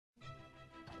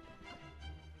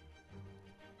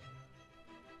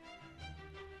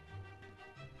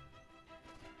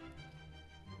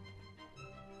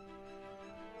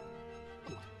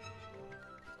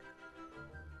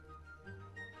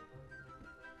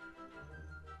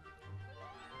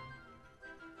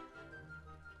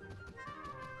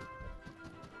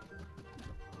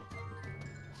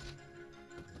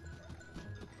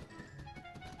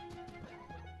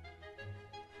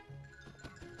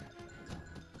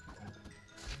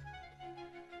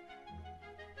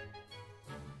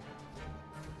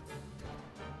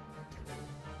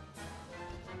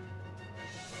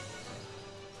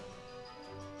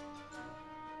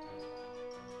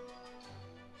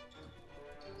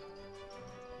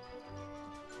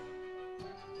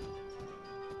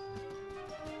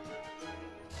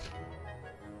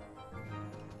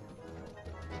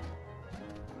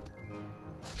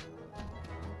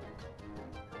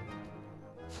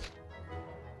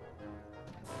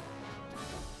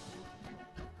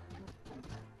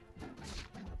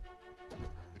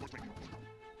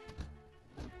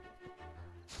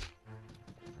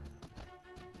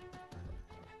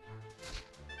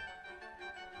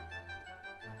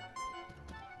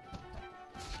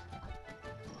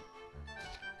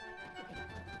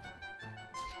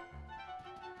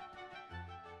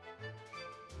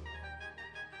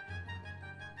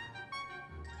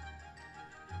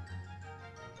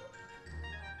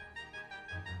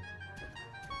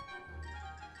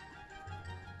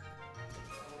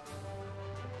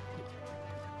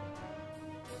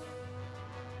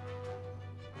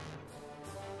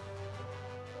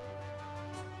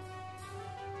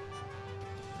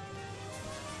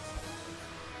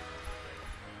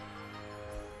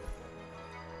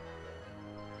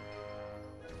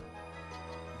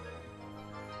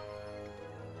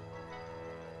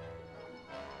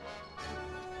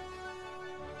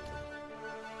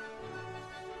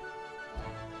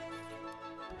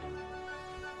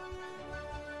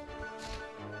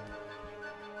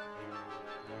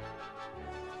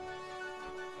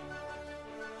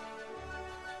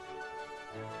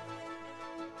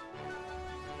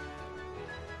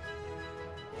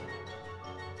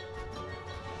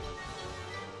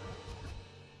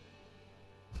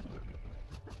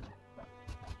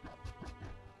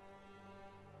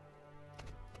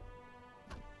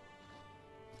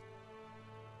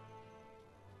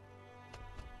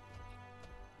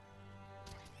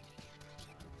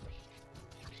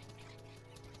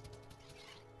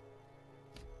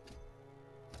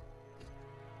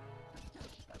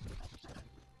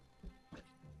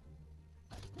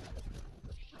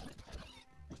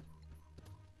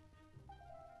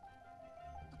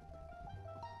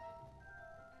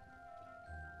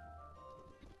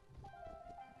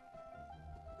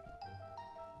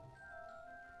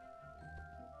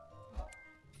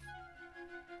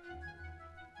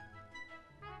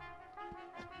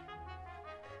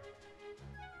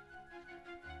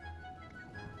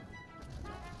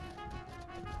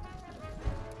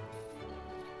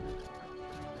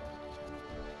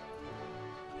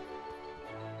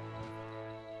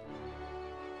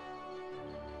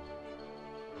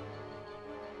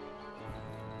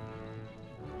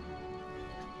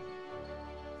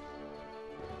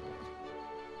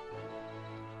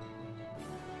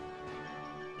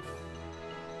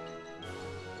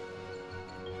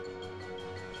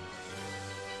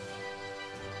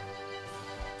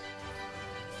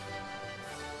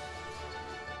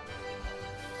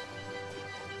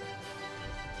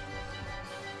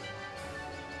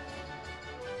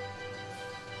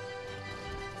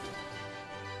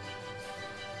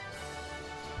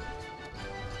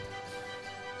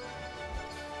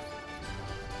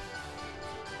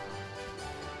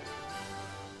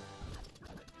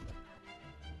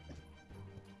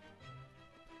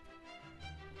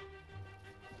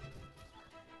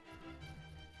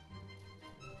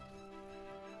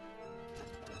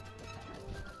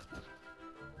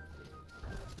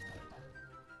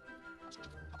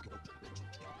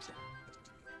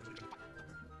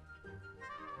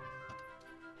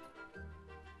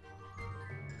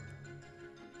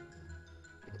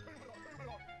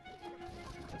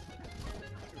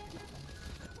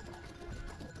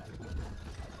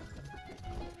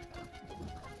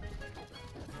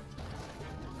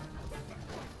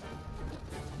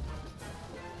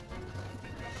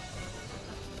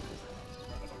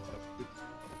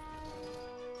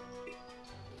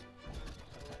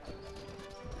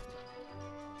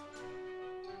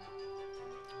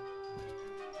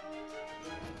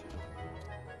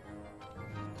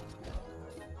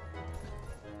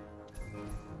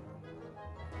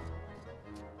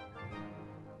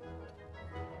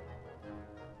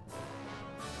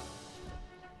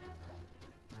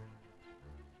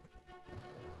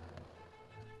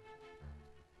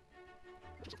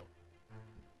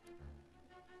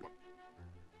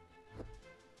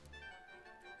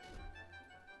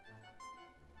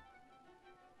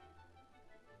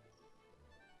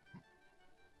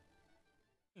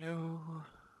Hello,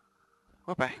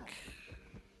 we're back.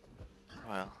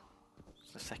 Well,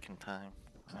 it's the second time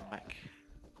I'm back.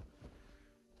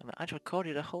 And I just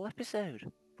recorded a whole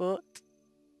episode, but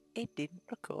it didn't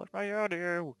record my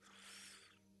audio.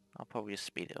 I'll probably just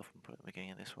speed it up and put it at the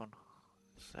beginning of this one.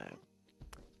 So,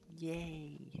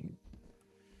 yay!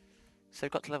 So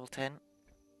got to level 10.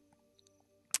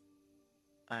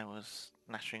 I was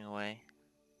nattering away.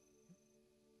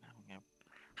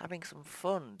 Having some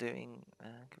fun doing,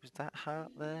 was that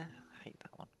heart there? I hate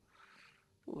that one.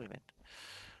 Ooh, wait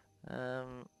a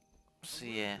minute. So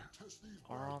yeah,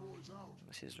 we're on,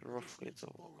 this is roughly the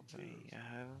way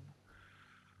home.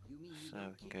 So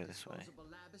we can go this way. I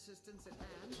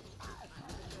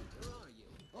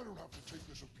don't have to take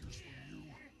this abuse from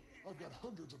you. I've got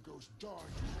hundreds of ghosts dying.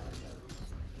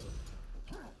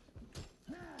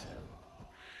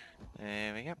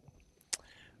 There we go.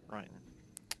 Right then.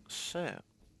 So,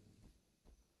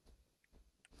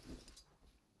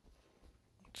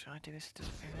 should I do this to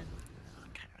everyone? I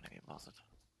can't really be bothered.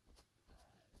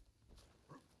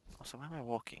 Also, why am I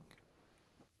walking?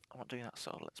 I'm not doing that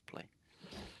sort of let's play.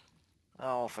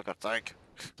 Oh, for God's sake!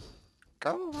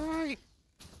 Go away!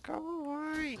 Go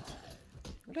away!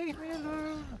 Leave me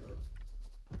alone!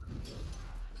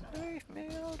 Leave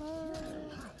me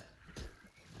alone!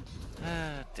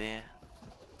 Oh dear.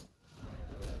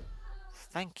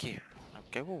 Thank you. Now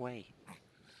go away.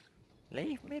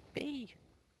 Leave me be.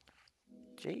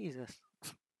 Jesus.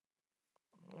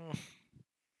 Oh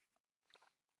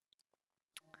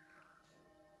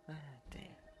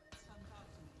dear.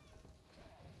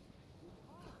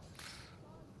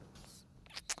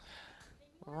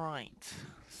 Right,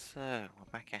 so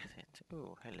we're back at it.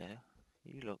 Oh, hello.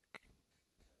 You look...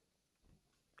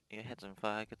 Your head's on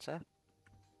fire, good sir.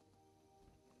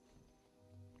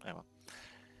 Oh well.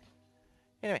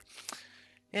 Anyway,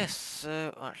 yes,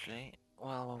 so actually,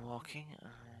 while we're walking,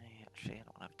 I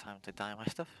don't have time to dye my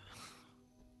stuff.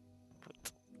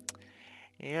 But,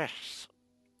 yes.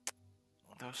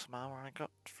 There was some armor I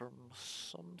got from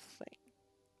something,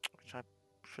 which I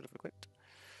should have equipped.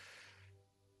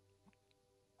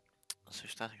 So we're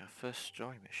starting our first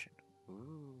story mission.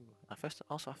 Ooh. Our first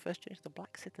journey to the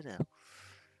Black Citadel.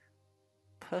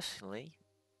 Personally,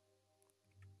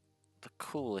 the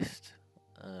coolest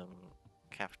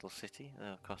capital city,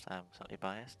 though of course I'm slightly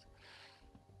biased.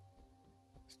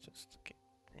 Let's just get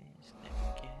this, there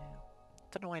we go.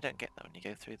 Don't know why I don't get that when you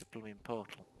go through the blooming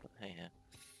portal, but hey,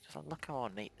 just like, look how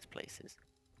ornate this place is.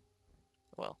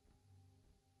 Well,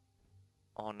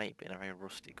 ornate but in a very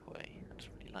rustic way. I just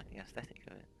really like the aesthetic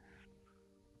of it.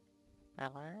 I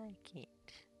like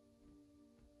it.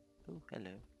 Oh,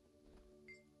 hello.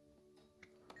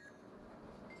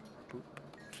 Boop.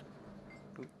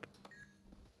 Boop.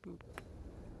 Boop.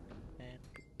 And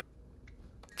boop.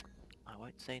 I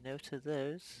won't say no to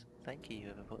those. Thank you,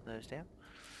 whoever put those down.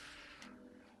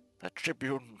 The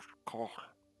Tribune's call.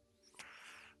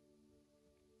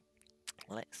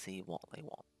 Let's see what they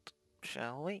want,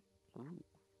 shall we? Ooh,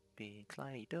 big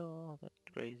slidey door that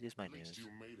raises my nose. You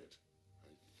made it. I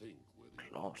think we're the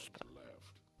Close, ones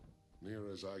left.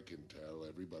 Near as I can tell,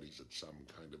 everybody's at some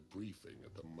kind of briefing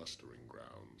at the mustering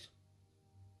grounds.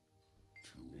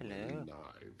 Too many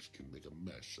knives can make a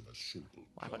mess of a simple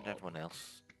What happened to everyone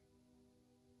else?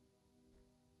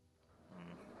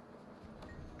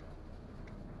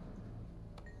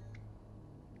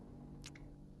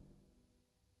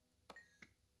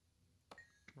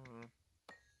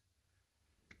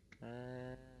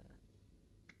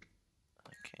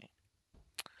 Okay.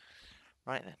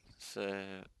 Right then, so...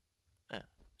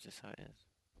 is this how it is?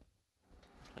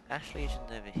 Like, Ash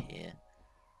Legion's over here.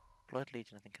 Blood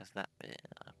Legion I think has that bit.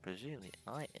 Presumably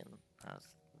iron has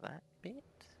that bit?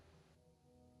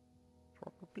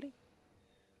 Probably?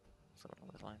 Something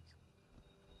along those lines.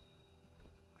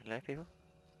 Hello people?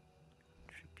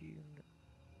 Tribune...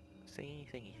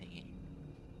 Thingy.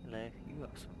 Hello, you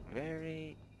got some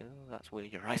very... Oh, that's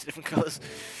weird, your eyes are different colours.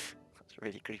 That's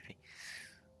really creepy.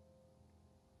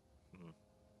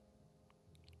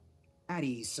 At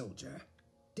ease, soldier.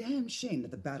 Damn shame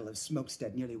that the Battle of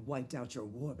Smokestead nearly wiped out your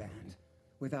warband.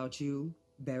 Without you,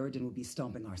 Barradin would be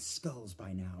stomping our skulls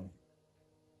by now.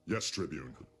 Yes,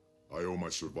 Tribune. I owe my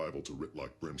survival to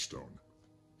Ritlock Brimstone.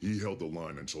 He held the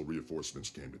line until reinforcements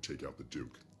came to take out the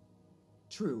Duke.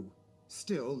 True.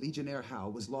 Still, Legionnaire Howe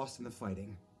was lost in the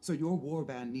fighting, so your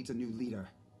warband needs a new leader.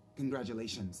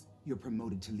 Congratulations, you're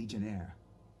promoted to Legionnaire.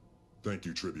 Thank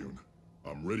you, Tribune.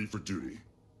 I'm ready for duty.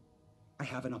 I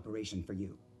have an operation for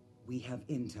you. We have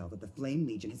intel that the Flame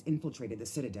Legion has infiltrated the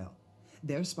Citadel.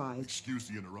 Their spies... Excuse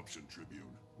the interruption, Tribune.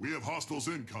 We have hostiles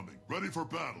incoming, ready for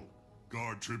battle.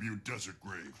 Guard Tribune Desert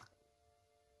Grave.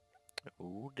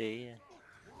 Oh dear.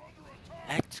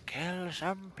 Let's kill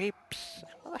some peeps.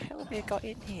 What the hell have you got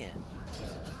in here?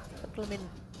 A blooming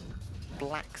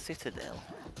black citadel.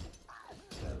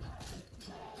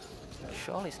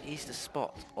 Surely it's easy to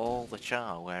spot all the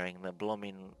char wearing the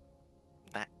blooming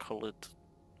that coloured,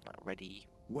 like ready.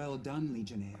 Well done,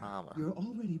 Legionnaire. Armor. You're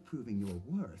already proving your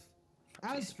worth.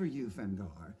 As for you,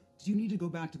 Fengar, do you need to go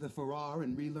back to the Farrar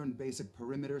and relearn basic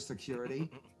perimeter security?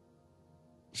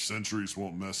 Sentries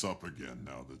won't mess up again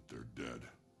now that they're dead.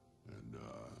 And,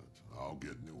 I'll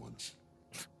get new ones.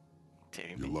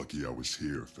 You're lucky I was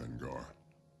here, Fengar.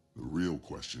 The real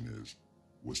question is,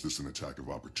 was this an attack of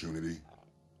opportunity?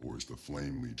 Or is the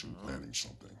Flame Legion planning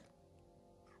something?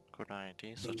 Good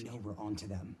idea, They Sooty. know we're onto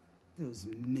them. Those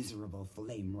miserable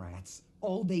flame rats.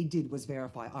 All they did was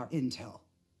verify our intel.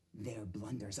 Their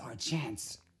blunder's our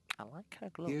chance. I like her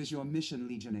gloves. Here's your mission,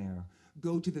 Legionnaire.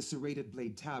 Go to the Serrated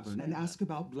Blade Tavern and ask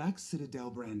about Black Citadel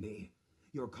brandy.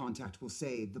 Your contact will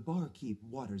say the barkeep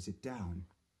waters it down.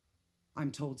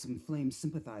 I'm told some Flame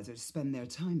sympathizers spend their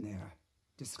time there.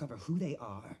 Discover who they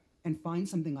are, and find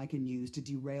something I can use to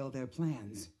derail their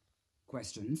plans.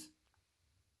 Questions?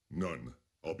 None.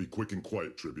 I'll be quick and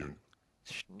quiet, Tribune.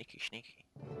 Sneaky.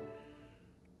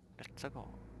 Let's go.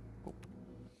 Oop.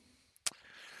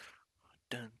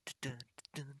 Dun dun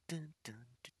dun dun dun dun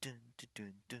dun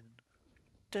dun dun.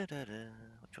 Da da da.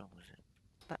 Which one was it?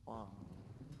 That one.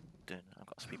 Dun. I've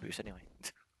got a speed boost anyway.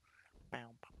 Bow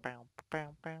bow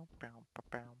bow bow bow bow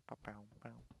bow bow bow bow.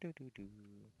 Do do do.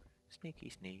 Sneaky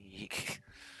sneak.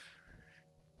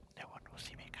 No one will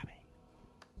see me coming.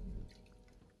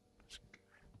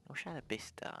 I wish I had a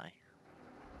Biss die.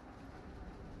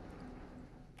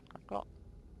 I've got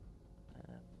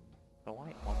the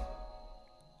white one.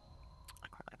 I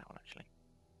quite like that one actually.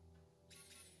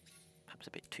 Perhaps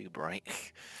a bit too bright.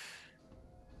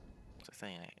 What's the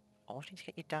thing? I always need to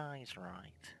get your dies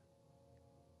right.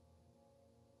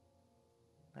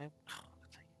 No? Oh,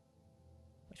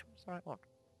 which one's the right one?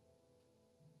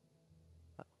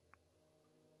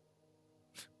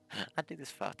 I do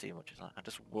this far too much. I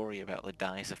just worry about the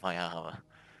dice of my armour.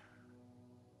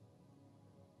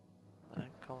 I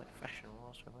don't call it fashion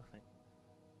wars for nothing.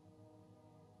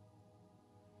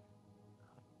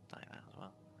 Like that as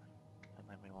well. And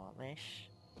then we want this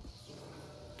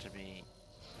to be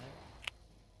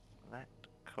that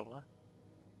colour.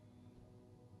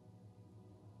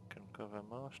 Can cover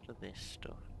most of this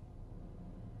stuff.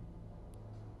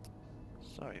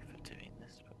 Sorry for doing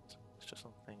this, but it's just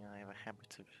something I have a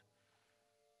habit of.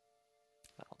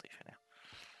 That'll do for now.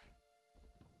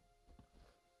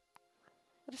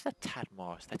 Just a tad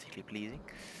more aesthetically pleasing.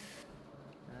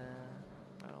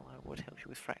 Well, that would help you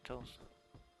with fractals.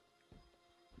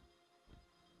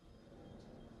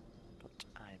 But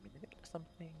I'm in the middle of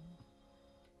something.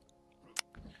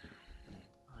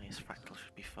 Oh yes, fractals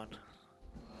should be fun.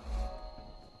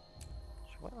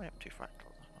 So what am I up to,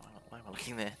 fractals? Why am I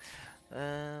looking there?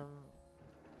 I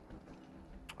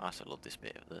also love this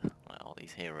bit of the all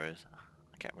these heroes.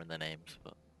 I can't remember their names,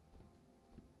 but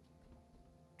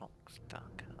Nox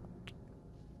Darkheart,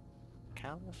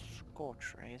 Callus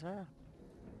Scorch Razor,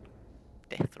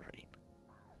 Death Rain,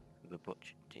 the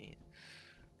Butcher. Jeez,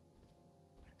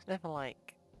 it's never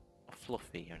like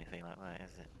fluffy or anything like that,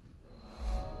 is it?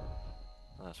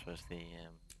 Well, I suppose the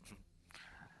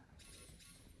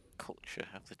culture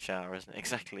of the Char isn't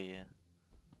exactly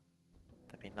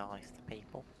to be nice to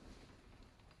people.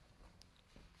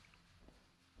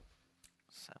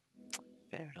 So,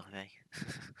 fair enough, eh?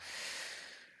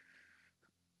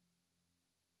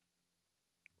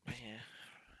 But yeah,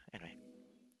 anyway.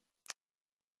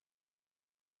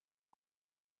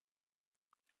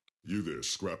 You there,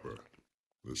 Scrapper.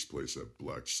 This place at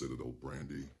Black Citadel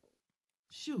Brandy?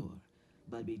 Sure,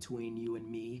 but between you and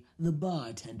me, the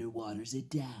bartender waters it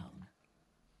down.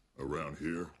 Around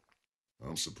here?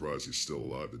 I'm surprised he's still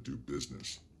alive to do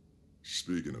business.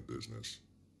 Speaking of business,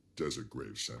 Desert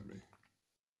Grave sent me.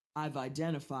 I've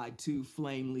identified 2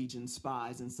 Flame Legion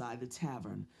spies inside the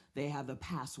tavern. They have the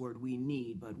password we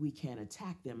need, but we can't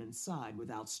attack them inside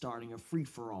without starting a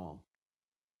free-for-all.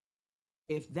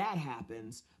 If that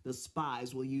happens, the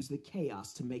spies will use the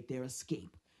chaos to make their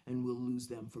escape, and we'll lose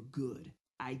them for good.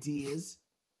 Ideas?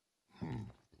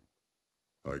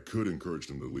 I could encourage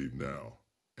them to leave now,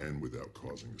 and without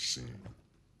causing a scene.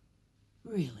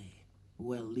 Really?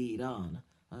 Well, lead on.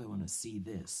 I want to see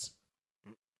this.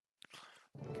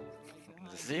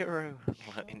 Zero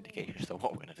indications of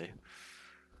what we're gonna do.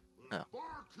 No.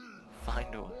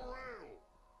 Find a way.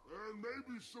 And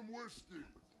maybe some whiskey.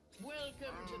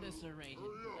 Welcome to the Serrated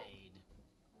Blade.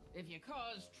 If you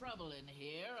cause trouble in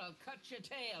here, I'll cut your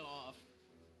tail off.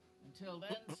 Until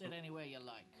then, sit anywhere you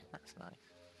like. That's nice.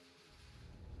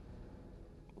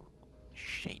 Ooh,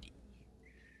 shady.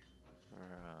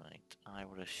 Right, I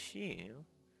would assume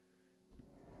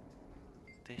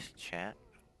this chap.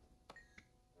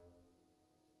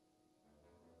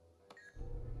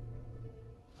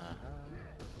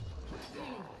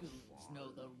 Goons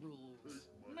know the rules.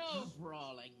 No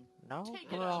brawling. No Take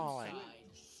brawling. it outside.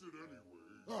 Sit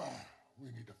anyway. We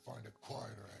need to find a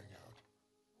quieter hangout.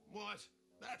 What?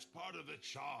 That's part of the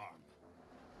charm.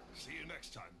 See you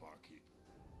next time, barkeep.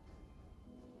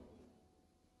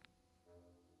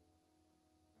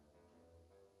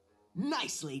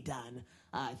 Nicely done.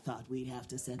 I thought we'd have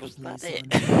to set the Was place that on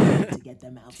it? fire to get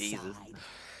them outside. Jesus.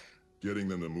 Getting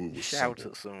them to move was Shout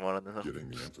simple. at someone and then Getting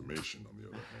the information, on the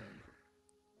other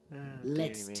hand.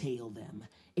 Let's tail them.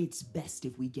 It's best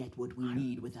if we get what we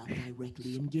need without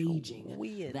directly engaging.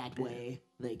 weird. That way,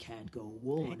 they can't go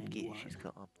warn Gear anyone. she's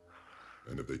got on.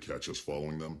 And if they catch us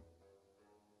following them?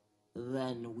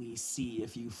 Then we see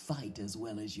if you fight as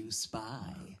well as you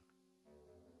spy.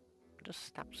 Just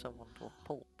stab someone to a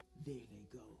pulp. There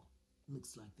they go.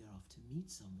 Looks like they're off to meet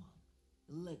someone.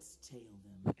 Let's tail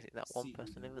them. Is it that one See who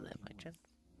person they're over there working by with. chance?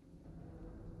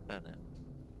 Oh no.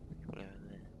 People over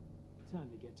there. Time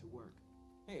to get to work.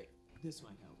 Here, this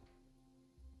might help.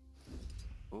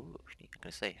 Ooh, I'm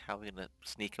gonna say, how are we gonna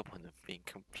sneak up on them being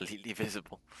completely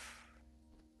visible?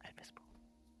 Invisible.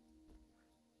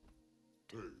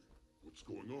 Hey, what's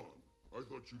going on? I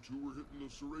thought you two were hitting the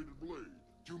serrated blade.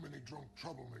 Too many drunk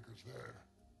troublemakers there.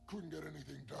 Couldn't get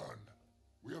anything done.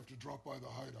 We have to drop by the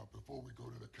hideout before we go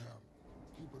to the camp.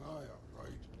 Keep an eye out,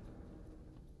 right?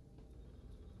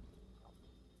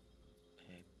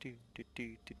 Do do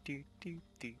do do do do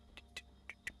do do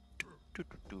do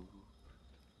do.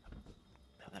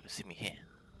 They'll never see me here.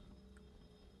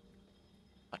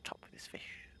 On top of this fish.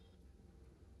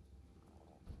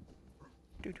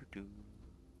 Do do do.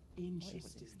 Interesting.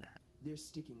 is that? They're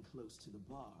sticking close to the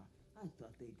bar. I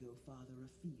thought they'd go farther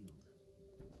afield.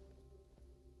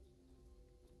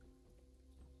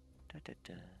 Da da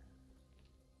da.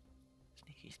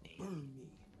 Sneaky sneak. Burn me.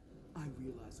 I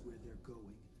realize where they're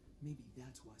going. Maybe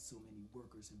that's why so many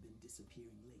workers have been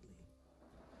disappearing lately.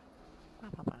 Bow,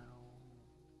 bow, bow.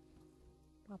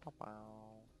 Bow, bow,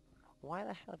 bow. Why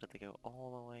the hell did they go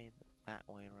all the way that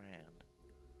way around?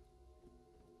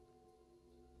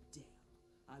 Damn,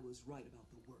 I was right about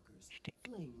the workers. Shtick.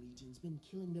 Flame Legion's been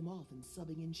killing them off and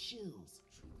subbing in shills.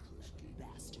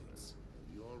 Bastards.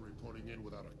 You're reporting in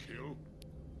without a kill?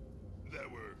 There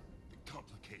were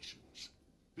complications.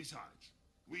 Besides,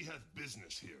 we have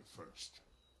business here first.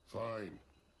 Fine.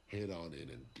 Head on in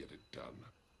and get it done.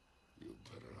 You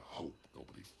better hope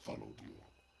nobody followed you.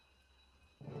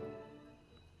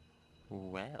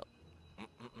 Well.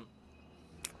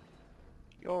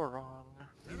 You're wrong.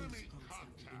 Enemy Punks have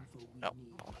the contact. info we Oh,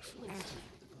 need. bollocks. Let's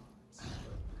take the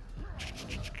guards.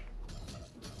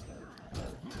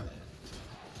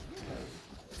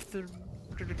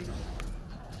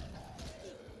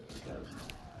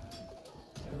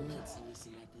 Let's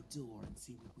listen at the door and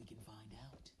see what we can find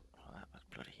out. Oh, that was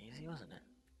bloody easy, wasn't it?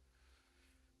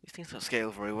 These things don't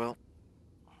scale very well.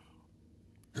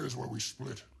 Here's where we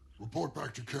split. Report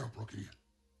back to camp, rookie.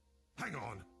 Hang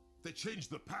on. They changed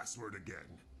the password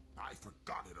again. I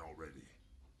forgot it already.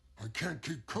 I can't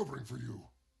keep covering for you.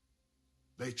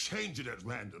 They change it at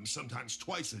random, sometimes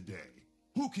twice a day.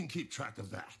 Who can keep track of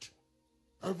that?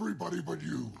 Everybody but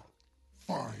you.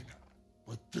 Fine.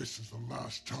 But this is the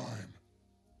last time.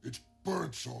 It's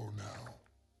burnt soul now.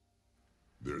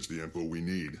 There's the info we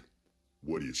need.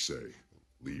 What do you say?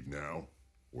 Leave now,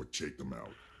 or take them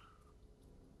out?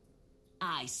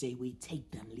 I say we take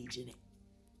them, Legion.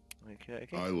 Okay,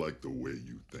 okay. I like the way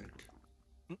you think.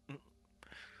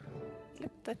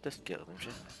 Let us go,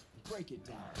 shall we? Break it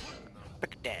down.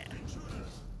 Break it down.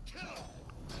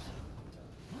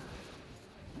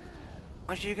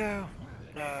 Where'd you go?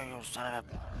 No, you son of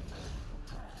a...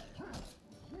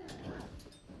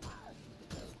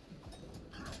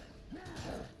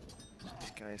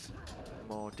 This guy's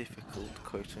more difficult,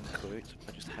 quote unquote,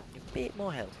 by just having a bit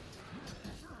more health.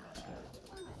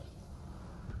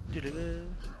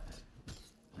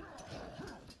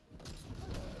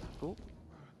 Oh.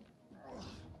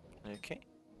 Okay.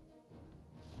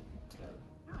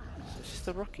 Is this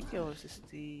the rookie or is this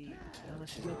the... No,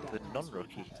 this is the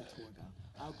non-rookie.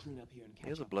 I'll clean up here and catch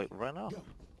The other up. bloke ran off.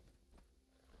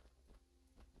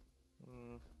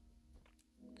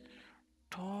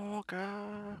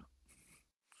 Torga!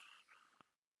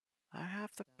 I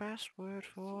have the password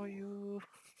for you.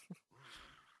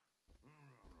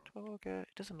 Torga.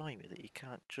 It does annoy me that you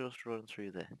can't just run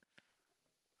through there.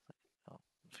 Oh,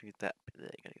 through that bit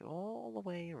there. You gotta go all the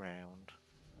way around.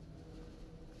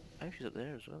 Oh, she's up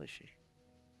there as well, is she?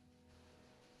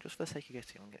 Just for the sake of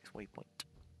getting on the next waypoint.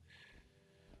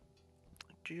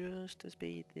 Just to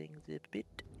speed things up a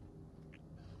bit.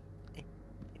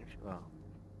 Well,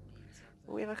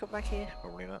 will we ever come back here?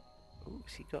 Probably not. Ooh,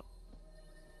 has he got...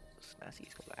 Snazzy,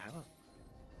 he's got that hammer.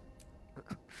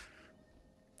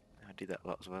 I do that a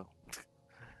lot as well.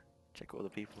 Check what other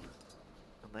people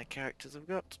and their characters have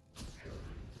got.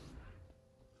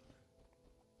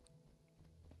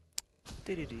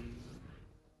 Doo-doo-doo.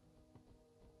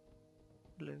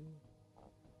 Hello.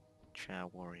 Chow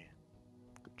Warrior.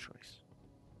 Good choice.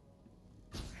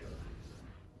 I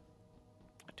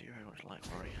do very much like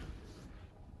Warrior.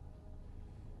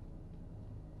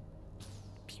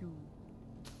 Pew.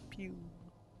 Pew.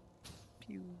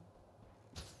 Pew.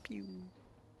 Pew.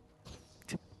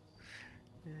 Oh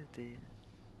dear.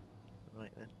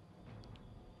 Right then.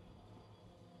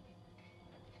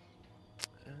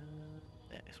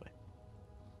 Yeah, this way.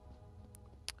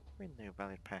 We're in the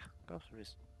valid path. Of course there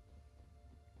is.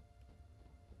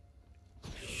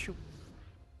 Shoo.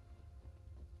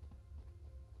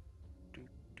 Do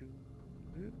do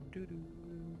do do do.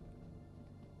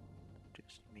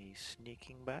 Just me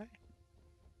sneaking by.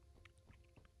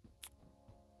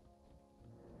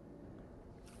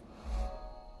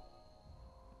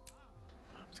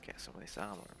 Let's get some of this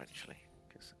armor eventually,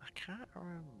 because I can't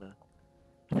remember.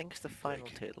 I think it's the final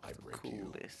turtle that's the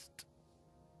coolest.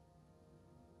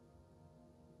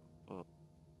 But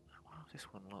how does this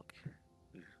one look?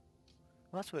 Well,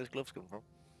 that's where his gloves come from.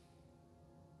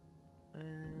 I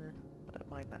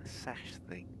don't mind that sash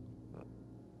thing, but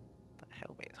that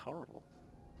helmet is horrible.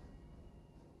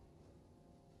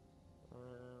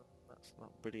 That's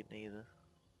not brilliant either.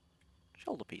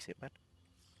 Shoulder piece it, man.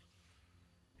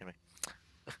 Anyway.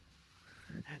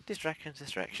 Distractions.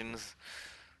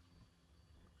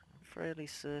 I'm fairly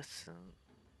certain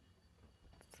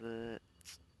that...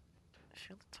 Is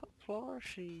she on the top floor or is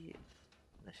she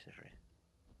necessary?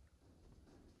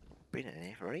 Been in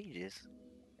here for ages.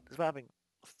 Despite having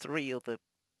 3 other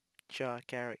char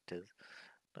characters,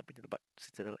 I've been in the back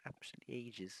Citadel absolutely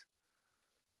ages.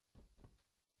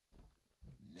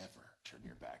 Never turn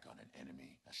your back on an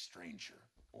enemy, a stranger,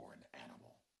 or an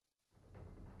animal.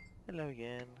 Hello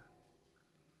again.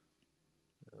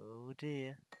 Oh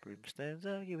dear, Brimstone's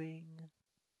arguing.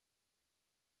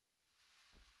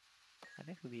 I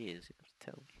know who he is, you have to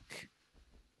tell me.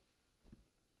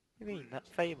 You mean that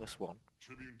famous one?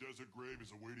 Tribune Desert Grave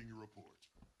is awaiting your report.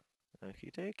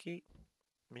 Okie dokie,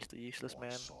 Mr. Useless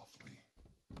Man. Softly.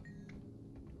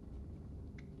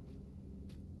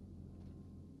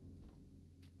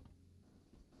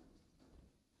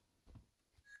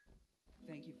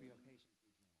 Thank you for your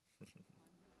patience.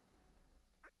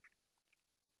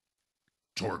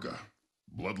 Torga,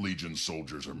 Blood Legion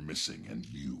soldiers are missing and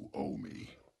you owe me.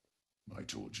 I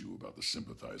told you about the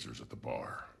sympathizers at the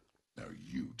bar. Now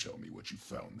you tell me what you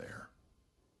found there.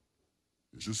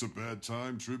 Is this a bad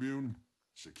time, Tribune?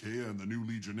 Sakea and the new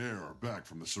Legionnaire are back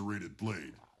from the Serrated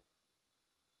Blade.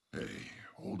 Hey,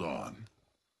 hold on.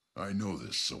 I know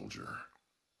this soldier.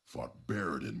 Fought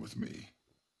Baradin with me.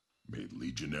 Made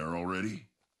Legionnaire already?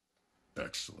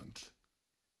 Excellent.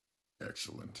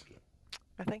 Excellent.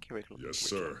 I think you're Yes,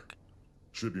 sir.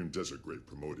 Tribune Desert Grave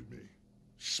promoted me.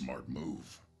 Smart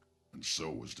move. And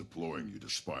so was deploying you to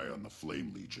spy on the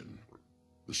Flame Legion.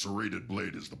 The Serrated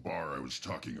Blade is the bar I was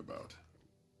talking about.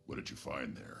 What did you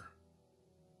find there?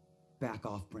 Back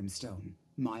off, Brimstone.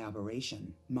 My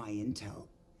operation, my intel.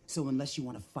 So unless you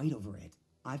want to fight over it,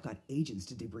 I've got agents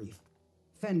to debrief.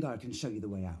 Fengar can show you the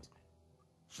way out.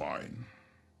 Fine.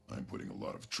 I'm putting a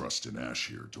lot of trust in Ash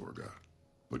here, Torga.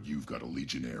 But you've got a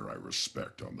Legionnaire I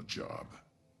respect on the job.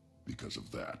 Because of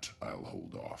that, I'll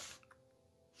hold off.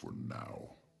 For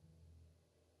now.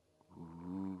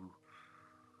 Ooh.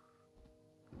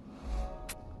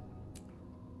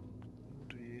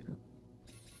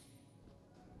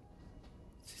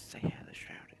 Say how they're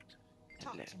shrouded.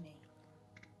 Talk to me.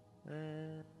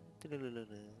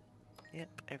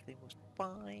 Yep, everything was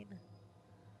fine.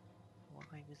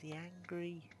 Why was he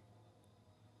angry?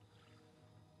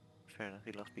 Fair enough,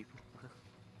 he lost people.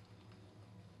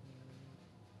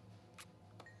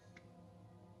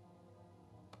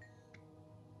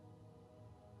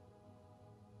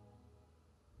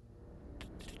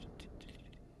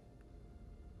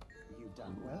 You've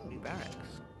done well. New barracks.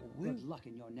 Good luck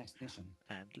in your next mission.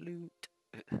 And loot.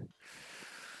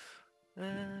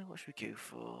 What should we go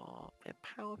for? A bit of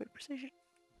power, a bit of precision?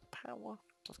 Power?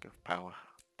 Let's go for power.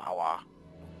 Power!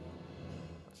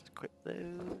 Let's equip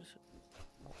those.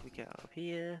 What do we get out of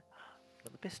here?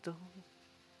 Another pistol.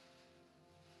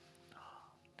 Oh,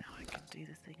 now I can do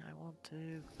the thing I want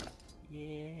to.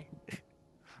 Yeah! I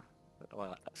don't know why I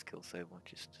like that skill so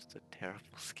much, it's just a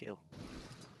terrible skill.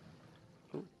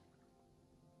 Ooh.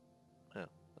 Oh,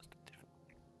 that's different.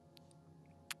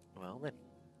 Well then.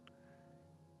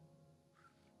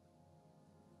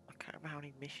 I can't remember how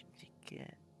many missions you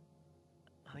get.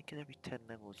 I think at every 10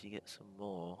 levels you get some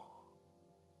more.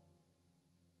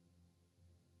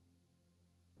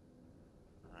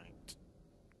 Right.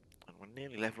 And we're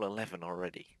nearly level 11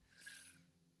 already.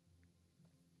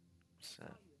 So.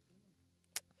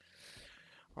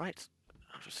 Right.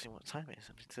 I'll just see what time it is.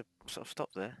 I need to sort of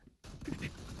stop there.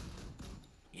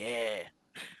 Yeah!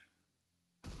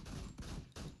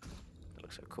 That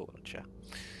looks so cool on the chat.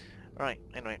 Right,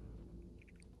 anyway.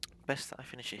 Best that I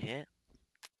finish it here,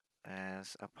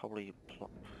 as I'll probably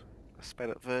plop a sped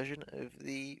up version of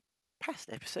the past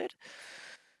episode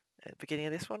at the beginning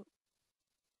of this one.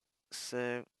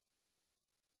 So,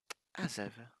 as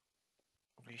ever,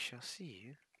 we shall see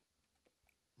you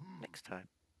next time.